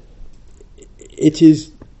 it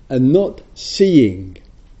is a not seeing.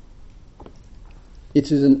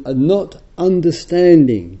 It is a not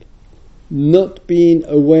understanding, not being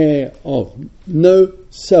aware of. No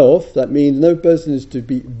self, that means no person is to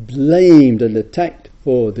be blamed and attacked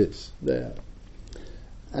for this there.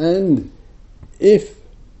 And if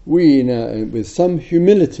we, with some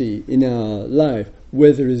humility in our life,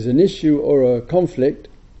 where there is an issue or a conflict,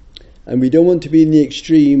 and we don't want to be in the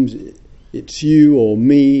extremes, it's you or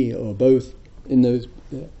me or both in those,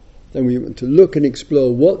 then we want to look and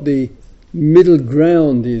explore what the middle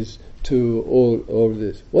ground is to all of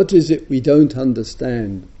this. What is it we don't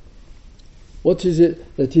understand? What is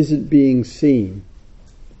it that isn't being seen?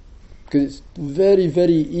 Because it's very,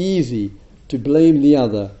 very easy to blame the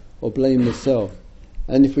other or blame the self.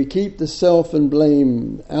 And if we keep the self and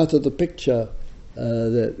blame out of the picture,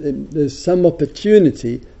 there's some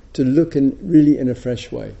opportunity to look really in a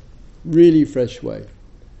fresh way. Really fresh way.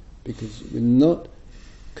 Because we're not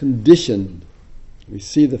conditioned. We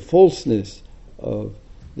see the falseness of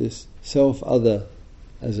this self-other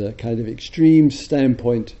as a kind of extreme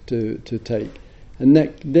standpoint to take. And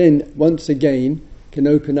that then, once again, can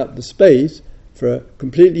open up the space for a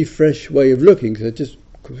completely fresh way of looking, just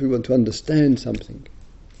because we want to understand something,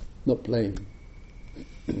 not blame.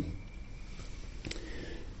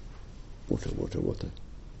 Water.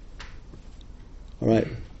 All right.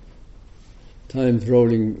 Time's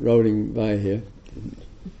rolling by here.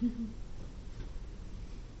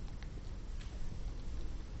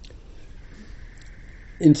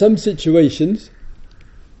 In some situations,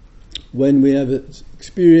 when we have an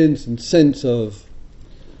experience and sense of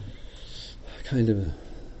kind of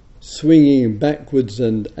swinging backwards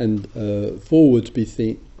and forwards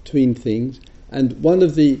between things, and one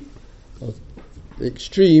of the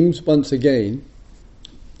extremes, once again,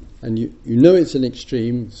 and you know it's an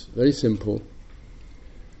extreme, it's very simple,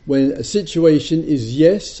 when a situation is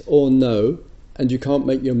yes or no, and you can't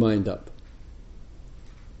make your mind up.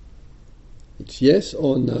 It's yes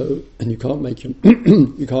or no, and you can't make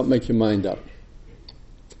your mind up.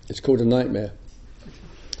 It's called a nightmare.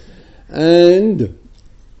 And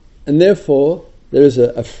therefore there is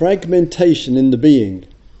a fragmentation in the being.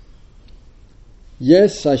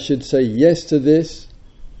 Yes, I should say yes to this,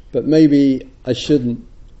 but maybe I shouldn't,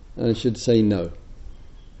 and I should say no.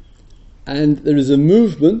 And there is a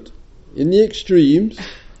movement in the extremes,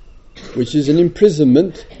 which is an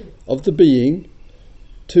imprisonment of the being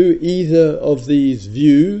to either of these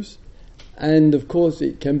views, and of course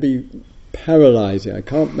it can be paralyzing. I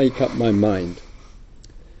can't make up my mind.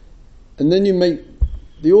 And then you make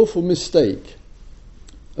the awful mistake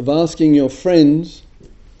of asking your friends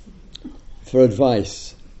for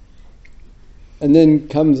advice, and then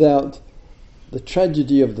comes out the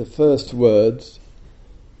tragedy of the first words,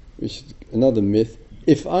 which is another myth.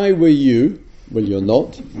 If I were you, well, you're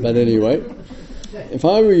not, but anyway, if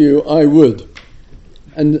I were you, I would.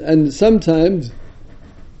 And sometimes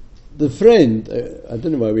the friend, I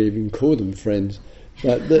don't know why we even call them friends,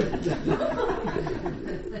 but the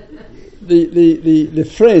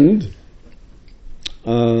friend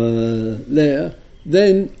there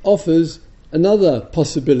then offers another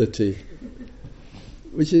possibility,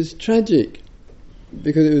 which is tragic,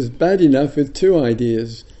 because it was bad enough with two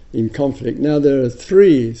ideas in conflict. Now there are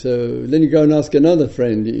three, so then you go and ask another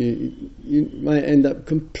friend. You might end up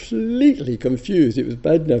completely confused. It was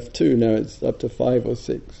bad enough two, now it's up to 5 or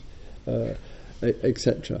 6,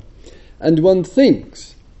 etc. And one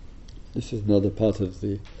thinks, this is another part of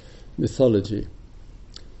the mythology.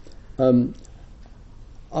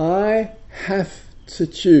 I have to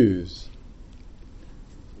choose.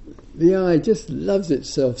 The I just loves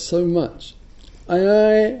itself so much.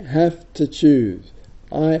 I have to choose.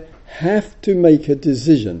 I have to make a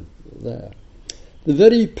decision there. The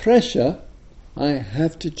very pressure, I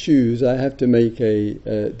have to choose, I have to make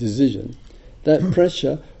a decision. That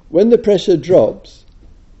pressure, when the pressure drops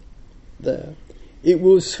there, it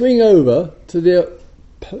will swing over to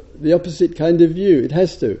the opposite kind of view. It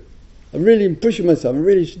has to. I'm really pushing myself. I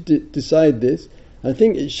really should decide this. I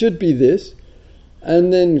think it should be this.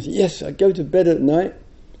 And then, yes, I go to bed at night.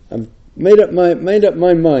 I've made up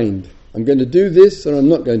my mind. I'm going to do this or I'm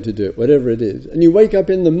not going to do it, whatever it is. And you wake up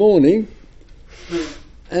in the morning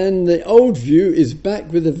and the old view is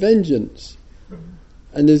back with a vengeance.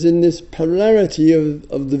 And there's in this polarity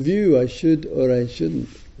of the view, I should or I shouldn't.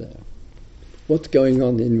 There. What's going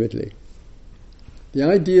on inwardly? The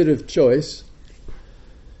idea of choice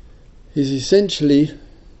is essentially,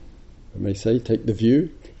 I may say, take the view,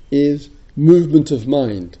 is movement of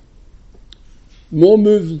mind. More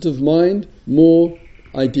movement of mind, more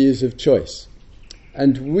ideas of choice.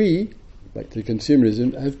 And we, back to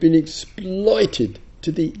consumerism, have been exploited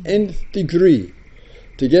to the nth degree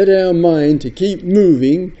to get our mind to keep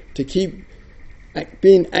moving, to keep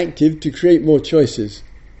being active, to create more choices.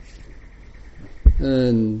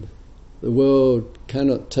 And the world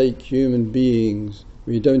cannot take human beings.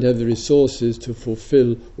 We don't have the resources to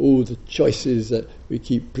fulfill all the choices that we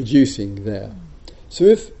keep producing there. So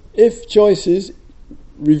if choices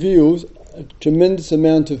reveals a tremendous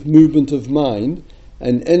amount of movement of mind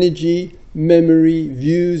and energy, memory,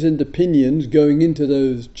 views and opinions going into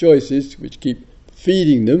those choices which keep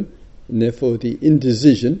feeding them, and therefore the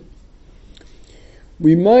indecision,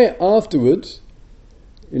 we might afterwards,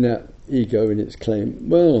 in our ego in its claim,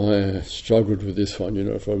 well, I struggled with this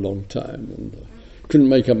one, for a long time and couldn't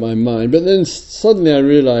make up my mind, but then suddenly I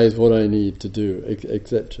realised what I need to do,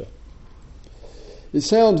 etc. It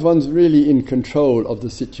sounds one's really in control of the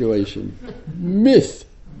situation. Myth.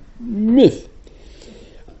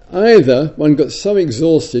 Either one got so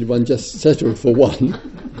exhausted one just settled for one,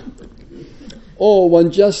 or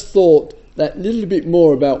one just thought that little bit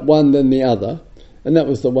more about one than the other, and that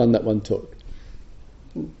was the one that one took.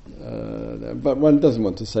 But one doesn't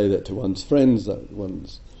want to say that to one's friends, that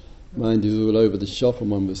one's mind is all over the shop and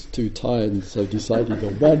one was too tired and so decided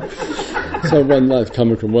on one. So one might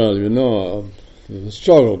come and well, it was a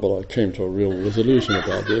struggle, but I came to a real resolution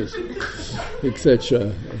about this,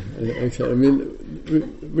 etc. I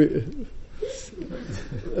mean,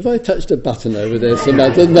 have I touched a button over there,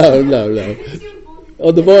 Samantha? No.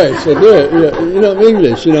 Oh, the voice. I do it. You're not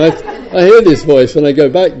English. I hear this voice when I go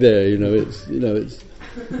back there. It's.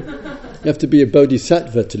 You have to be a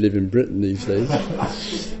bodhisattva to live in Britain these days.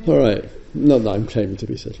 All right. Not that I'm claiming to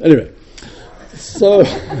be such. Anyway, so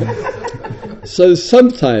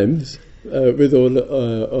sometimes with all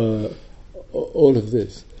of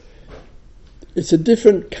this, it's a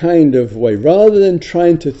different kind of way. Rather than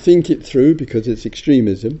trying to think it through because it's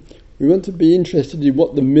extremism, we want to be interested in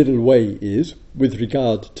what the middle way is with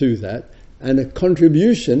regard to that, and a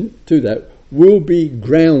contribution to that will be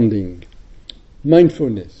grounding,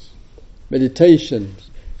 mindfulness, meditation,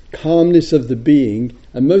 calmness of the being,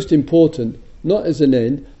 and most important, not as an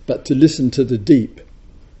end, but to listen to the deep.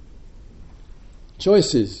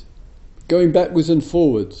 Choices, going backwards and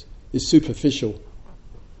forwards, is superficial.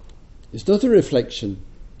 It's not a reflection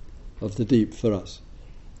of the deep for us.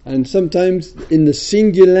 And sometimes in the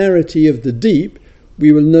singularity of the deep,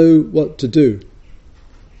 we will know what to do.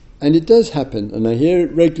 And it does happen, and I hear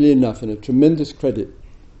it regularly enough, and a tremendous credit,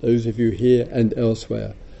 those of you here and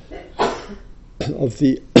elsewhere, of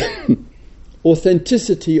the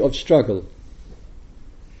authenticity of struggle.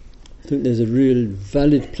 I think there's a real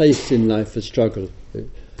valid place in life for struggle.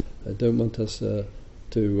 I don't want us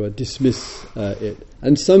to dismiss it.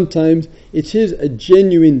 And sometimes it is a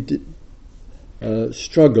genuine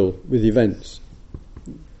struggle with events,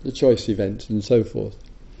 the choice events and so forth.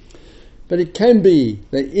 But it can be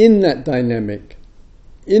that in that dynamic,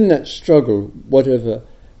 in that struggle, whatever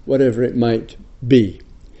it might be,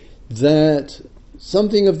 that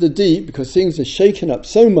something of the deep, because things are shaken up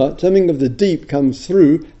so much, something of the deep comes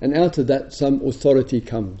through, and out of that some authority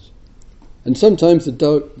comes. And sometimes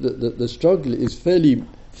the struggle is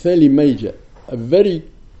fairly major. A very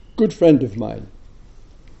good friend of mine,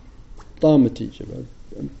 Dharma teacher,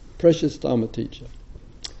 a precious Dharma teacher,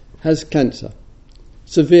 has cancer,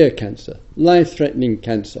 severe cancer, life-threatening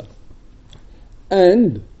cancer.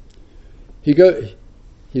 And he's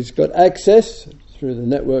got access through the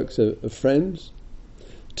networks of friends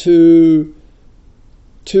to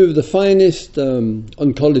two of the finest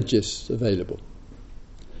oncologists available.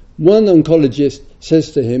 One oncologist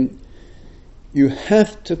says to him, you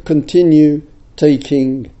have to continue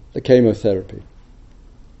taking the chemotherapy.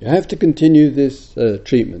 You have to continue this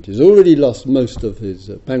treatment. He's already lost most of his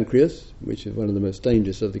pancreas, which is one of the most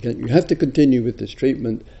dangerous of the cancer. You have to continue with this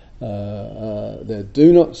treatment.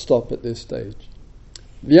 Do not stop at this stage.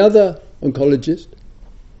 The other oncologist,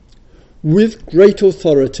 with great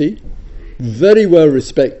authority, very well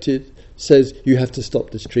respected, says you have to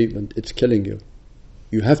stop this treatment. It's killing you.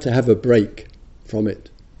 You have to have a break from it.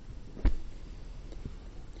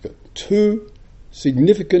 You've got two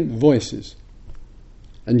significant voices,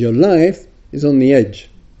 and your life is on the edge.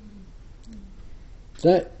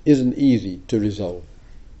 That isn't easy to resolve.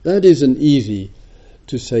 That isn't easy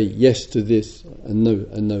to say yes to this and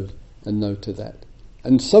no to that.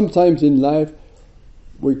 And sometimes in life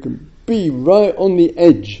we can be right on the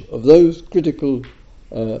edge of those critical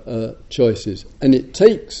choices, and it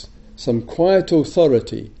takes some quiet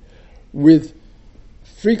authority with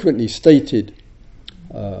frequently stated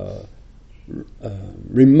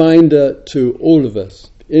reminder to all of us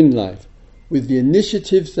in life, with the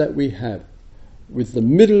initiatives that we have, with the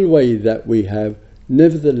middle way that we have.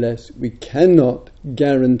 Nevertheless, we cannot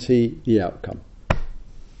guarantee the outcome.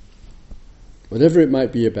 Whatever it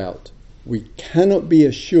might be about, we cannot be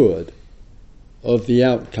assured of the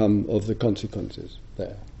outcome of the consequences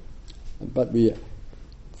there. But we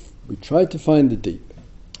try to find the deep.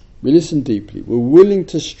 We listen deeply. We're willing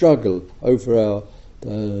to struggle over our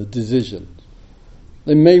decisions.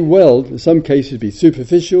 They may well, in some cases, be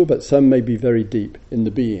superficial, but some may be very deep in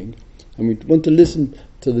the being. And we want to listen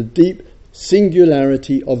to the deep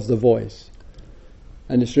singularity of the voice.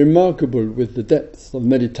 And it's remarkable with the depths of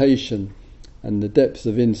meditation and the depths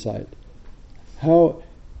of insight, how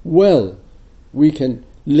well we can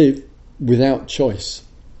live without choice.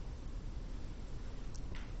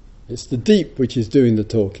 It's the deep which is doing the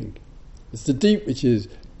talking. It's the deep which is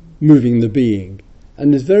moving the being.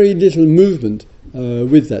 And there's very little movement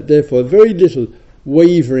with that. Therefore, very little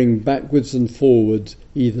wavering backwards and forwards,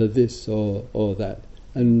 either this or that.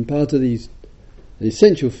 And part of these, an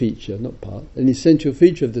essential feature of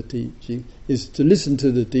the teaching is to listen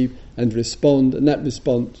to the deep and respond, and that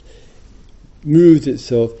response moves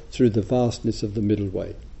itself through the vastness of the middle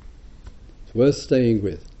way. It's worth staying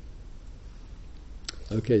with.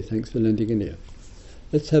 Okay, thanks for lending an ear.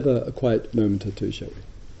 Let's have a quiet moment or two, shall we?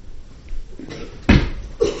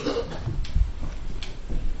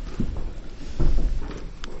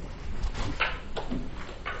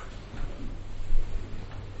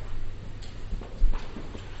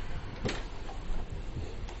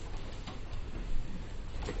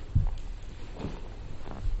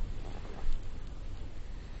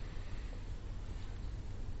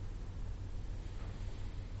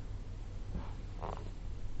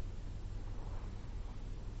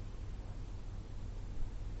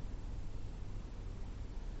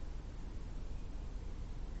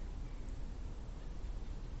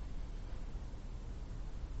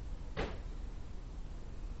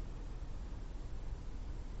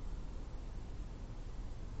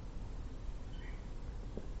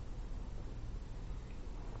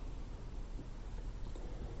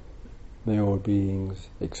 May all beings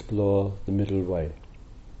explore the middle way.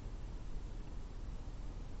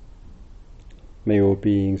 May all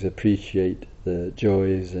beings appreciate the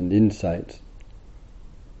joys and insights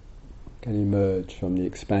that can emerge from the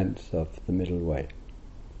expanse of the middle way.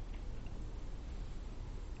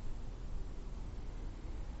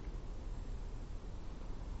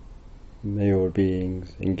 May all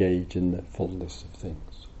beings engage in the fullness of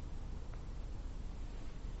things.